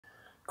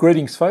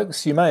Greetings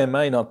folks, you may or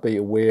may not be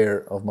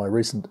aware of my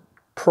recent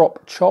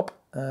prop chop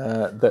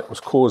that was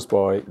caused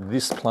by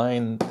this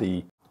plane,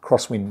 the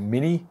Crosswind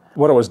Mini.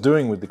 What I was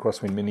doing with the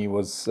Crosswind Mini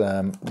was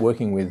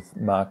working with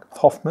Marc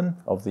Hoffmann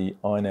of the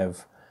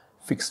INAV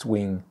Fixed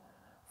Wing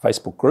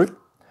Facebook group,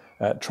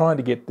 trying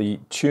to get the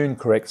tune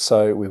correct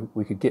so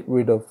we could get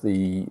rid of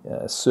the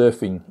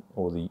surfing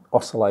or the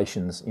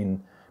oscillations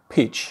in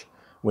pitch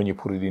when you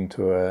put it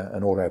into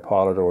an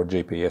autopilot or a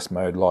GPS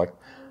mode like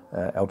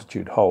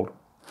altitude hold.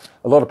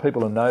 A lot of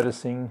people are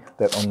noticing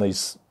that on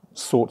these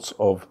sorts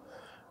of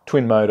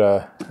twin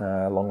motor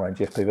long-range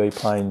FPV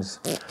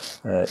planes,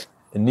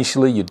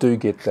 initially you do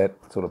get that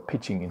sort of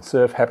pitching in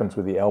surf. Happens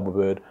with the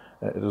Albabird.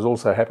 It has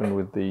also happened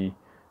with the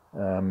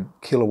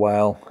killer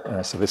whale.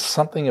 So there's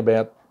something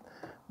about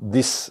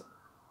this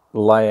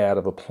layout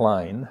of a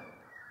plane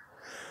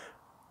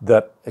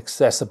that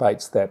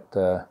exacerbates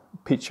that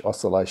pitch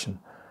oscillation.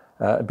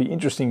 It'd be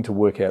interesting to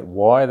work out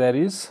why that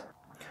is.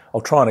 I'll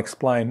try and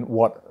explain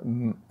what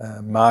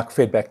Marc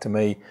fed back to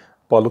me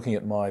by looking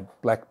at my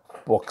black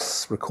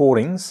box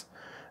recordings,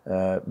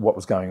 what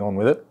was going on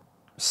with it.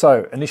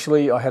 So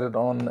initially I had it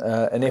on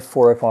an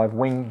F405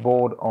 wing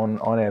board on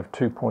INAV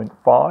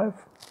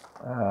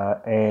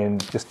 2.5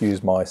 and just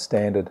used my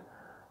standard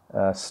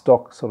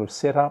stock sort of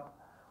setup.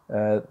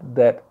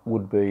 That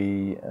would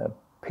be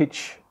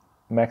pitch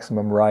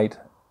maximum rate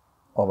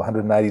of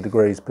 180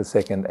 degrees per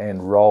second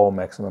and roll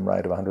maximum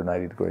rate of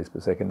 180 degrees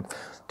per second.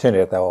 Turned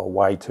out they were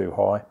way too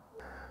high.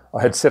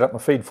 I had set up my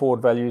feed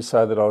forward values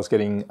so that I was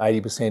getting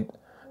 80%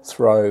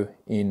 throw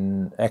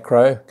in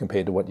Acro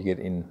compared to what you get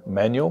in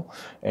manual,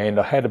 and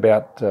I had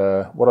about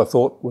what I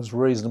thought was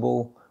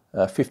reasonable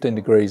 15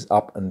 degrees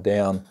up and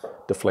down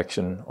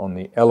deflection on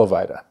the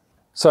elevator.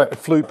 So it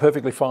flew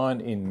perfectly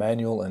fine in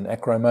manual and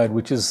Acro mode,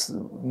 which is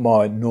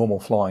my normal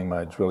flying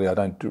modes really. I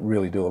don't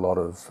really do a lot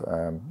of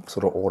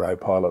sort of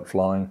autopilot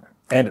flying,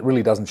 and it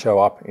really doesn't show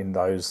up in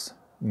those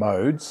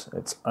modes.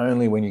 It's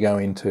only when you go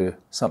into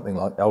something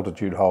like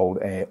altitude hold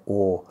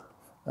or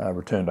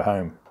return to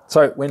home.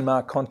 So when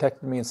Marc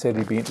contacted me and said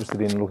he'd be interested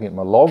in looking at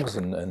my logs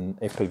and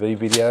FPV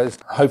videos,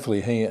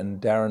 hopefully he and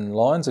Darren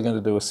Lyons are going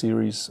to do a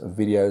series of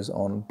videos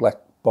on black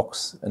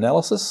box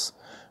analysis,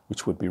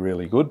 which would be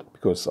really good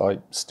because I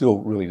still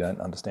really don't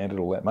understand it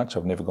all that much.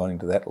 I've never gone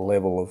into that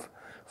level of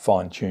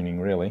fine tuning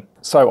really.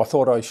 So I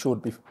thought I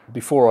should,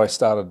 before I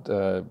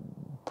started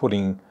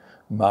putting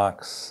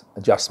Marc's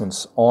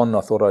adjustments on,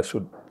 I thought I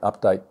should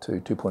update to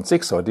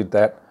 2.6, so I did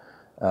that.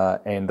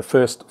 And the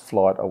first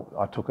flight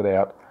I took it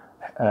out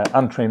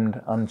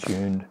untrimmed,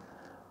 untuned,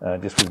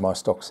 just with my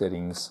stock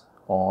settings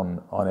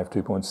on INAV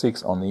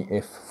 2.6 on the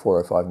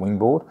F405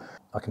 wingboard.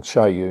 I can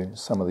show you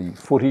some of the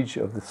footage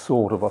of the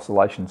sort of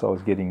oscillations I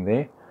was getting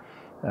there.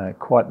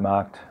 Quite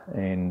marked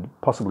and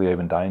possibly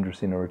even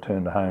dangerous in a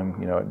return to home.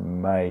 You know, it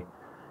may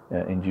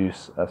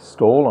induce a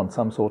stall on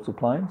some sorts of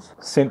planes.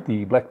 Sent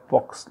the black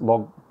box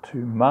log to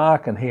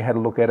Marc and he had a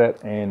look at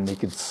it and he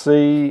could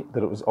see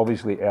that it was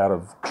obviously out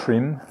of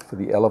trim for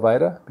the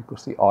elevator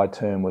because the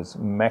I-turn was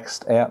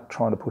maxed out,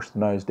 trying to push the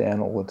nose down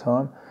all the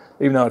time,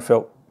 even though it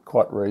felt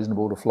quite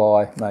reasonable to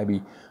fly,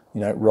 maybe,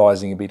 you know,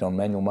 rising a bit on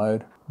manual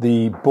mode.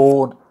 The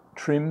board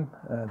trim,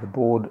 the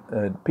board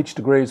pitch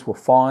degrees were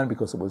fine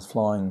because it was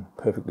flying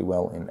perfectly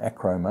well in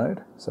Acro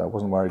mode, so I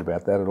wasn't worried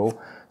about that at all.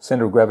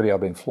 Centre of gravity,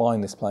 I've been flying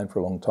this plane for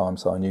a long time,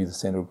 so I knew the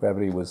centre of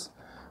gravity was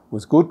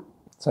good.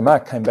 So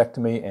Marc came back to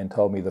me and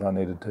told me that I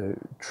needed to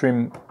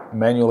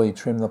manually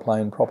trim the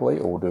plane properly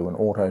or do an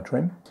auto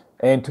trim,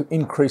 and to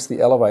increase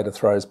the elevator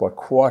throws by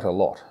quite a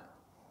lot.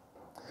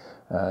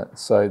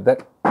 So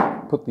that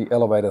put the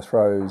elevator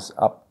throws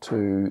up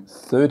to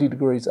 30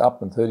 degrees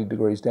up and 30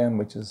 degrees down,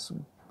 which is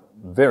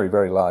very,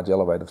 very large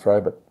elevator throw,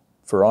 but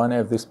for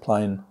INAV this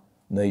plane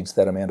needs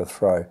that amount of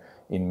throw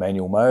in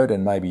manual mode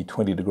and maybe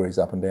 20 degrees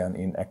up and down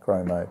in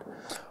Acro mode.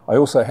 I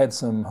also had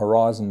some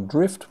horizon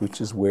drift,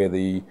 which is where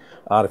the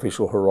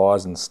artificial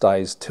horizon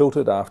stays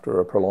tilted after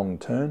a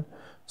prolonged turn,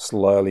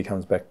 slowly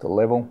comes back to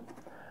level.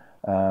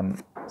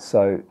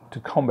 So to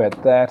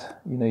combat that,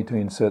 you need to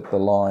insert the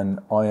line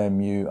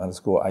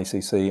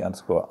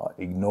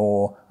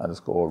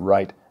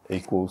IMU_ACC_ignore_rate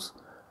equals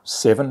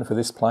 7 for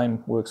this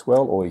plane works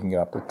well, or you can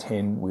go up to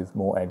 10 with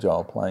more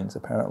agile planes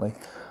apparently,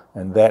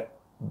 and that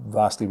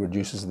vastly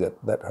reduces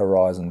that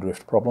horizon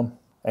drift problem.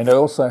 And I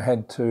also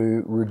had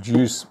to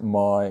reduce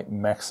my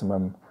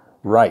maximum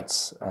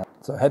rates.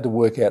 So I had to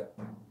work out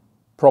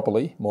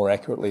properly, more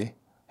accurately,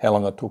 how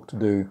long it took to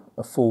do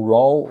a full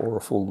roll or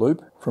a full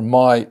loop. From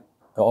my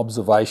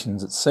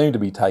observations, it seemed to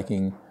be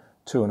taking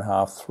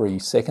 2.5–3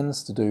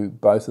 seconds to do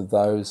both of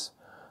those.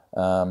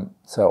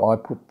 So I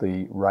put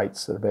the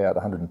rates at about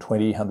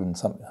 120,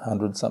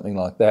 100, something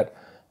like that.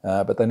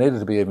 But they needed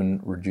to be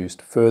even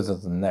reduced further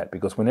than that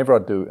because whenever I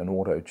do an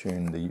auto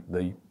tune,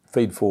 the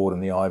feed forward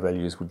and the I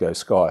values would go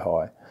sky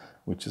high,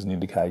 which is an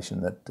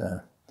indication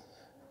that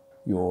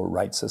your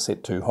rates are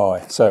set too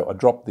high. So I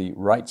dropped the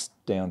rates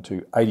down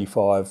to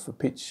 85 for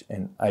pitch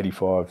and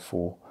 85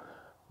 for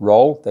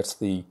roll. That's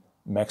the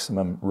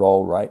maximum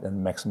roll rate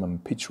and maximum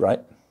pitch rate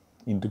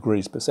in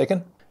degrees per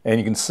second. And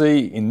you can see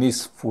in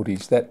this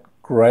footage that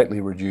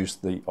greatly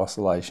reduced the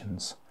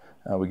oscillations.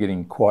 We're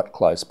getting quite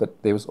close,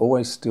 but there was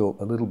always still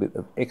a little bit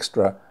of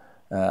extra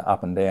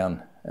up and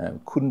down.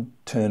 Couldn't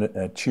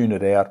tune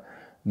it out.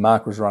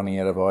 Marc was running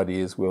out of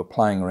ideas. We were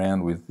playing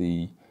around with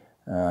the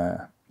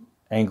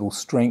angle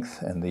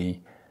strength and the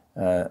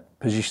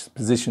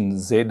position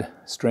Z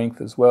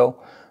strength as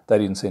well. They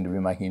didn't seem to be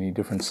making any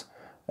difference.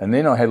 And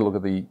then I had a look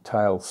at the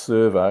tail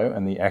servo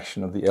and the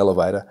action of the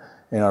elevator,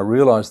 and I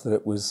realised that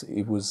it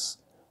was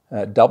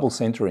double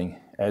centering,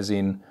 as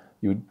in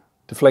you would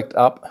deflect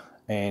up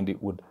and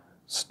it would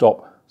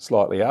stop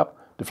slightly up,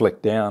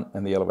 deflect down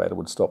and the elevator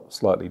would stop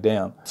slightly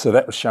down. So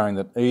that was showing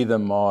that either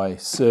my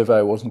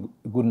servo wasn't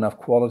good enough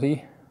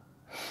quality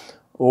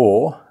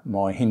or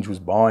my hinge was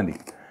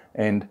binding.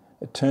 And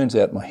it turns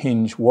out my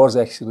hinge was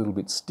actually a little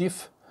bit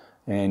stiff,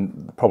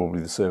 and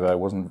probably the servo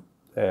wasn't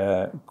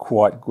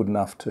quite good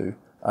enough to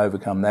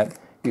overcome that.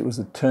 It was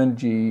the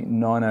Turnigy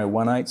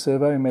 9018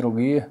 servo Metal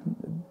Gear,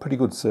 pretty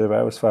good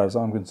servo as far as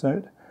I'm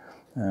concerned.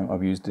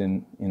 I've used it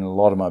in a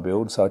lot of my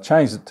builds, so I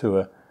changed it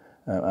to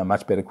a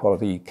much better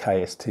quality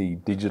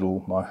KST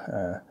digital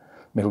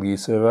Metal Gear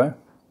servo.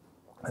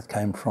 That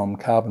came from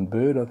Carbon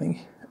Bird, I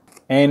think,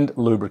 and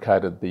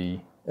lubricated the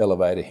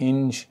elevator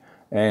hinge,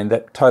 and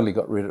that totally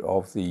got rid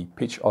of the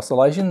pitch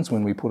oscillations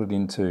when we put it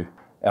into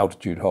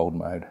altitude hold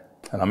mode.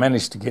 And I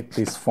managed to get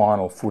this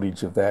final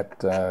footage of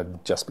that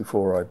just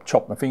before I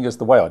chopped my fingers.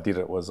 The way I did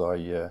it was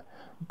I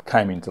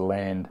came into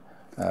land,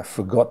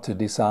 forgot to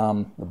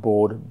disarm the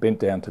board, bent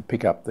down to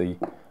pick up the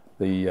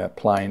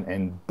plane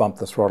and bumped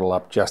the throttle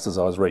up just as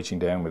I was reaching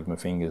down with my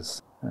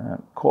fingers.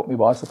 Caught me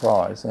by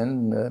surprise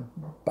and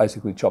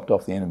basically chopped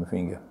off the end of my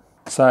finger.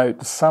 So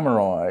to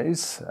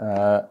summarise,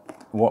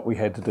 what we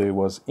had to do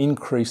was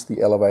increase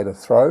the elevator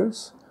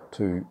throws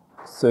to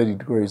 30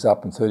 degrees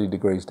up and 30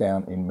 degrees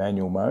down in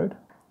manual mode,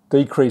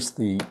 decrease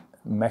the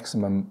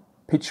maximum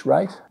pitch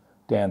rate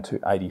down to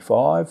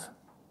 85,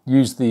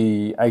 use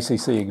the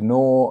ACC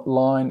ignore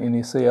line in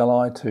the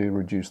CLI to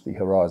reduce the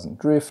horizon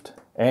drift,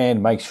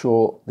 and make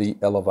sure the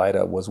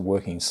elevator was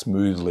working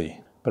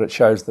smoothly. But it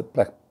shows that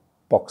black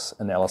box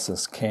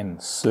analysis can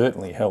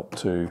certainly help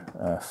to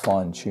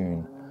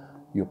fine-tune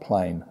your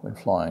plane when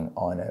flying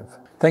INAV.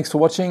 Thanks for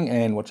watching,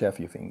 and watch out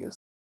for your fingers.